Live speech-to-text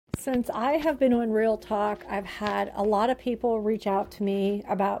Since I have been on Real Talk, I've had a lot of people reach out to me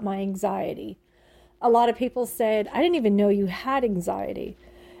about my anxiety. A lot of people said, I didn't even know you had anxiety.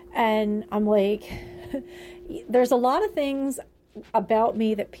 And I'm like, there's a lot of things about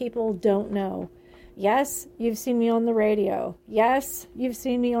me that people don't know. Yes, you've seen me on the radio. Yes, you've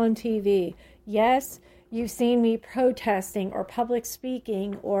seen me on TV. Yes, you've seen me protesting or public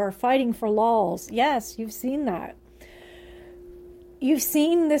speaking or fighting for laws. Yes, you've seen that. You've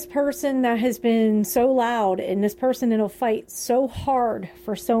seen this person that has been so loud and this person that'll fight so hard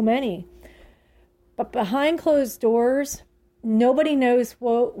for so many. But behind closed doors, nobody knows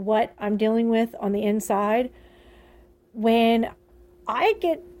what I'm dealing with on the inside. When I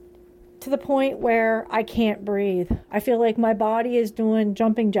get to the point where I can't breathe, I feel like my body is doing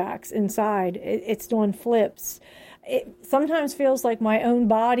jumping jacks inside. It's doing flips. It sometimes feels like my own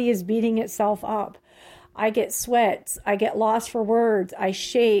body is beating itself up. I get sweats. I get lost for words. I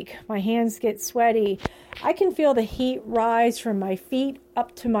shake. My hands get sweaty. I can feel the heat rise from my feet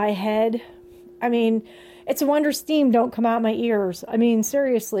up to my head. I mean, it's a wonder steam don't come out my ears. I mean,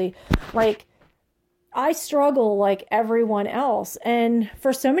 seriously, like, I struggle like everyone else. And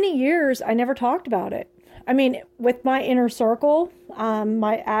for so many years, I never talked about it. I mean, with my inner circle,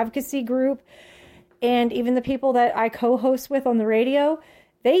 my advocacy group, and even the people that I co-host with on the radio,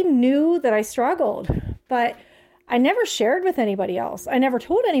 they knew that I struggled, but I never shared with anybody else. I never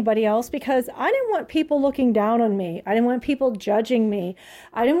told anybody else because I didn't want people looking down on me. I didn't want people judging me.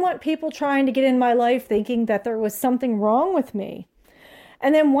 I didn't want people trying to get in my life thinking that there was something wrong with me.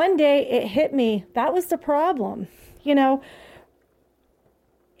 And then one day it hit me. That was the problem. You know,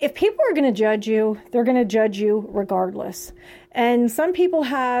 if people are going to judge you, they're going to judge you regardless. And some people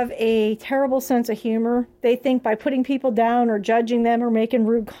have a terrible sense of humor. They think by putting people down or judging them or making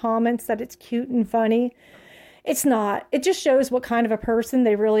rude comments that it's cute and funny. It's not. It just shows what kind of a person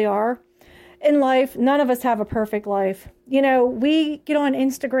they really are. In life, none of us have a perfect life. You know, we get on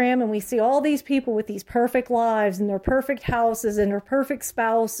Instagram and we see all these people with these perfect lives and their perfect houses and their perfect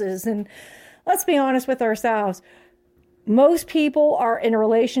spouses. And let's be honest with ourselves. Most people are in a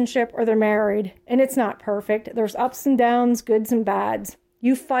relationship or they're married, and it's not perfect. There's ups and downs, goods and bads.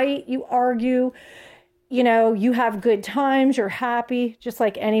 You fight, you argue, you know, you have good times, you're happy, just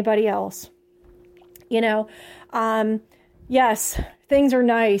like anybody else. You know, yes, things are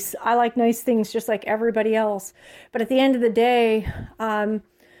nice. I like nice things just like everybody else. But at the end of the day,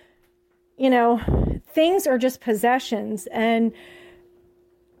 you know, things are just possessions. And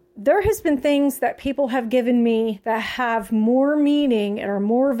there has been things that people have given me that have more meaning and are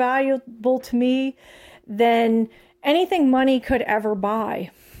more valuable to me than anything money could ever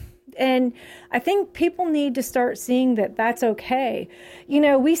buy. And I think people need to start seeing that that's okay. You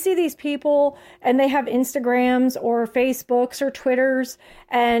know, we see these people and they have Instagrams or Facebooks or Twitters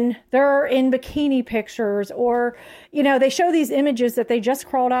and they're in bikini pictures, or, you know, they show these images that they just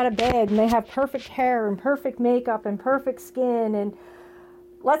crawled out of bed and they have perfect hair and perfect makeup and perfect skin. And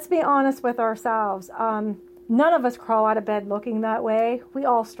let's be honest with ourselves. None of us crawl out of bed looking that way. We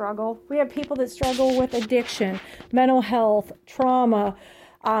all struggle. We have people that struggle with addiction, mental health, trauma,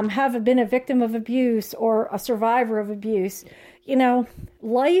 have been a victim of abuse or a survivor of abuse. You know,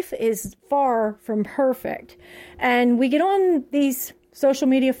 life is far from perfect. And we get on these social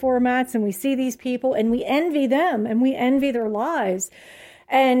media formats and we see these people and we envy them and we envy their lives.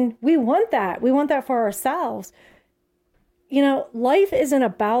 And we want that. We want that for ourselves. You know, life isn't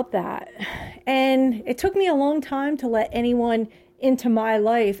about that. And it took me a long time to let anyone into my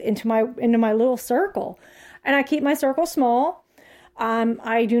life, into my little circle. And I keep my circle small.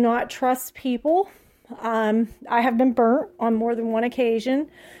 I do not trust people. I have been burnt on more than one occasion.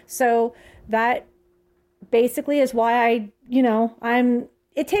 So that basically is why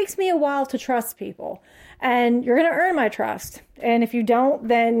it takes me a while to trust people. And you're going to earn my trust. And if you don't,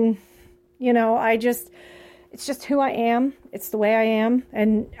 then, you know, it's just who I am. It's the way I am.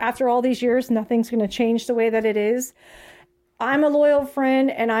 And after all these years, nothing's going to change the way that it is. I'm a loyal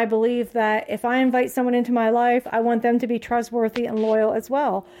friend, and I believe that if I invite someone into my life, I want them to be trustworthy and loyal as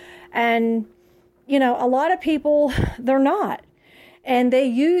well. And, you know, a lot of people, they're not. And they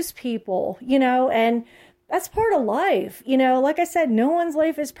use people, you know, and that's part of life. You know, like I said, no one's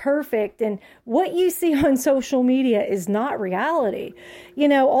life is perfect. And what you see on social media is not reality. You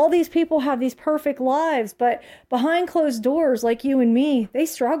know, all these people have these perfect lives, but behind closed doors, like you and me, they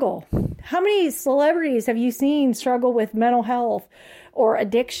struggle. How many celebrities have you seen struggle with mental health or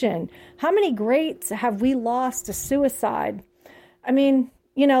addiction? How many greats have we lost to suicide? I mean,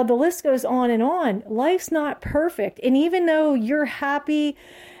 you know, the list goes on and on. Life's not perfect. And even though you're happy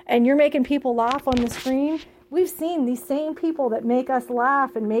and you're making people laugh on the screen, we've seen these same people that make us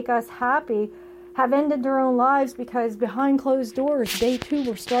laugh and make us happy have ended their own lives because behind closed doors, they too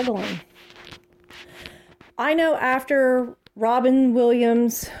were struggling. I know after Robin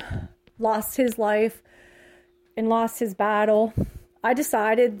Williams lost his life and lost his battle, I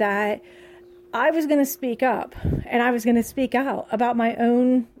decided that I was going to speak up and I was going to speak out about my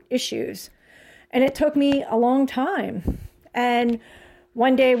own issues. And it took me a long time. And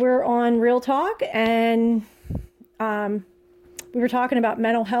one day we're on Real Talk and we were talking about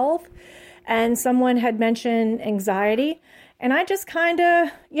mental health and someone had mentioned anxiety. And I just kind of,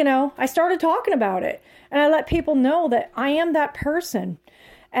 I started talking about it. And I let people know that I am that person.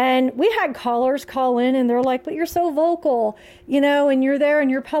 And we had callers call in and they're like, but you're so vocal, and you're there and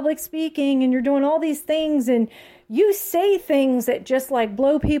you're public speaking and you're doing all these things and you say things that just like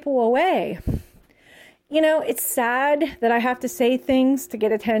blow people away. It's sad that I have to say things to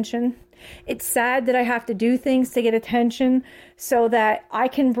get attention. It's sad that I have to do things to get attention so that I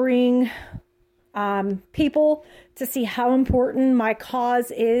can bring people to see how important my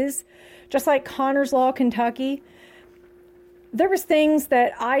cause is. Just like Connor's Law, Kentucky, there was things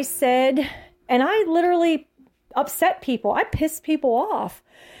that I said and I literally upset people. I pissed people off,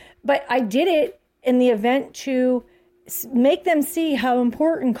 but I did it in the event to make them see how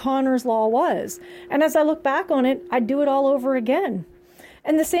important Connor's Law was. And as I look back on it, I do it all over again.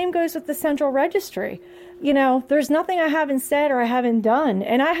 And the same goes with the Central Registry. There's nothing I haven't said or I haven't done.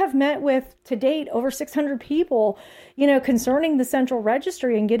 And I have met with, to date, over 600 people, concerning the Central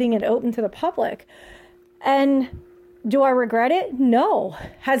Registry and getting it open to the public. And do I regret it? No.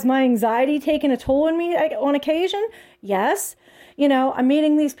 Has my anxiety taken a toll on me on occasion? Yes. I'm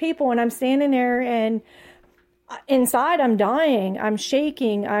meeting these people and I'm standing there and inside I'm dying. I'm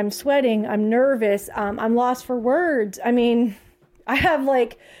shaking. I'm sweating. I'm nervous. I'm lost for words. I mean, I have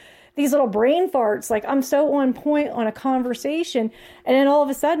like these little brain farts. Like I'm so on point on a conversation. And then all of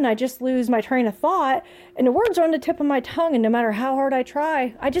a sudden I just lose my train of thought and the words are on the tip of my tongue. And no matter how hard I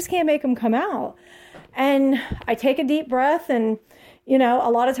try, I just can't make them come out. And I take a deep breath and, a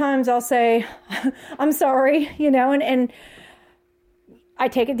lot of times I'll say, I'm sorry, and I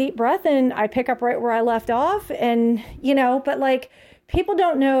take a deep breath and I pick up right where I left off. And, but like people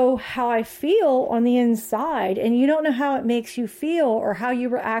don't know how I feel on the inside and you don't know how it makes you feel or how you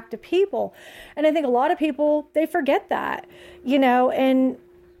react to people. And I think a lot of people, they forget that, and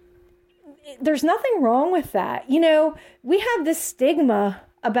there's nothing wrong with that. We have this stigma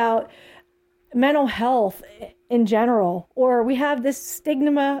about mental health in general, or we have this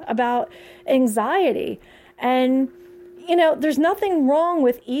stigma about anxiety. And, there's nothing wrong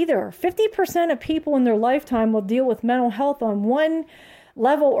with either. 50% of people in their lifetime will deal with mental health on one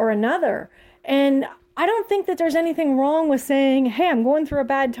level or another. And I don't think that there's anything wrong with saying, hey, I'm going through a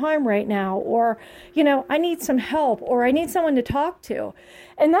bad time right now, or, I need some help, or I need someone to talk to.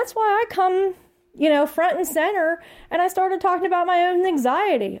 And that's why I come front and center. And I started talking about my own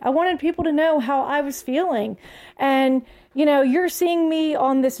anxiety. I wanted people to know how I was feeling. And, you're seeing me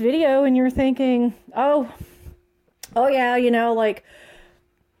on this video and you're thinking, oh yeah, like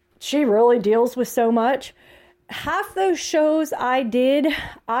she really deals with so much. Half those shows I did,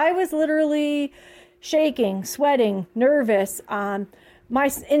 I was literally shaking, sweating, nervous. My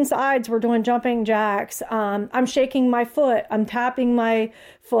insides were doing jumping jacks. I'm shaking my foot. I'm tapping my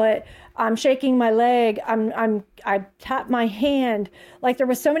foot. I'm shaking my leg. I tap my hand. Like there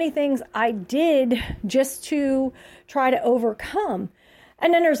was so many things I did just to try to overcome.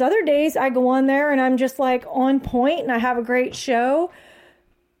 And then there's other days I go on there and I'm just like on point and I have a great show.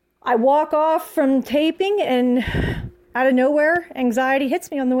 I walk off from taping and out of nowhere, anxiety hits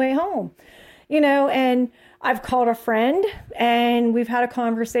me on the way home, and I've called a friend and we've had a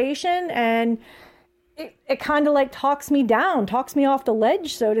conversation and it kind of like talks me down, talks me off the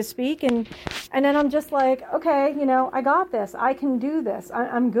ledge, so to speak. And then I'm just like, okay, I got this. I can do this.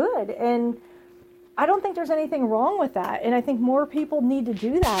 I'm good. And I don't think there's anything wrong with that. And I think more people need to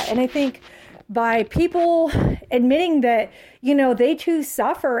do that. And I think by people admitting that, they too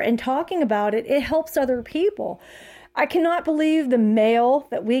suffer and talking about it, it helps other people. I cannot believe the mail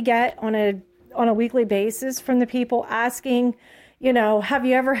that we get on a weekly basis from the people asking, have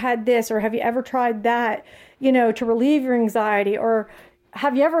you ever had this or have you ever tried that, to relieve your anxiety, or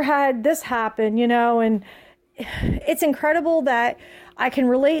have you ever had this happen, and it's incredible that I can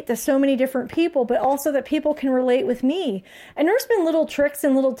relate to so many different people, but also that people can relate with me. And there's been little tricks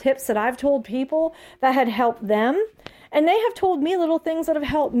and little tips that I've told people that had helped them. And they have told me little things that have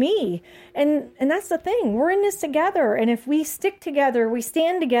helped me. And that's the thing. We're in this together. And if we stick together, we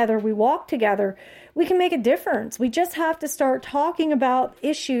stand together, we walk together, we can make a difference. We just have to start talking about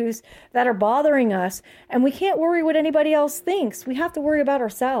issues that are bothering us. And we can't worry what anybody else thinks. We have to worry about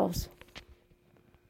ourselves.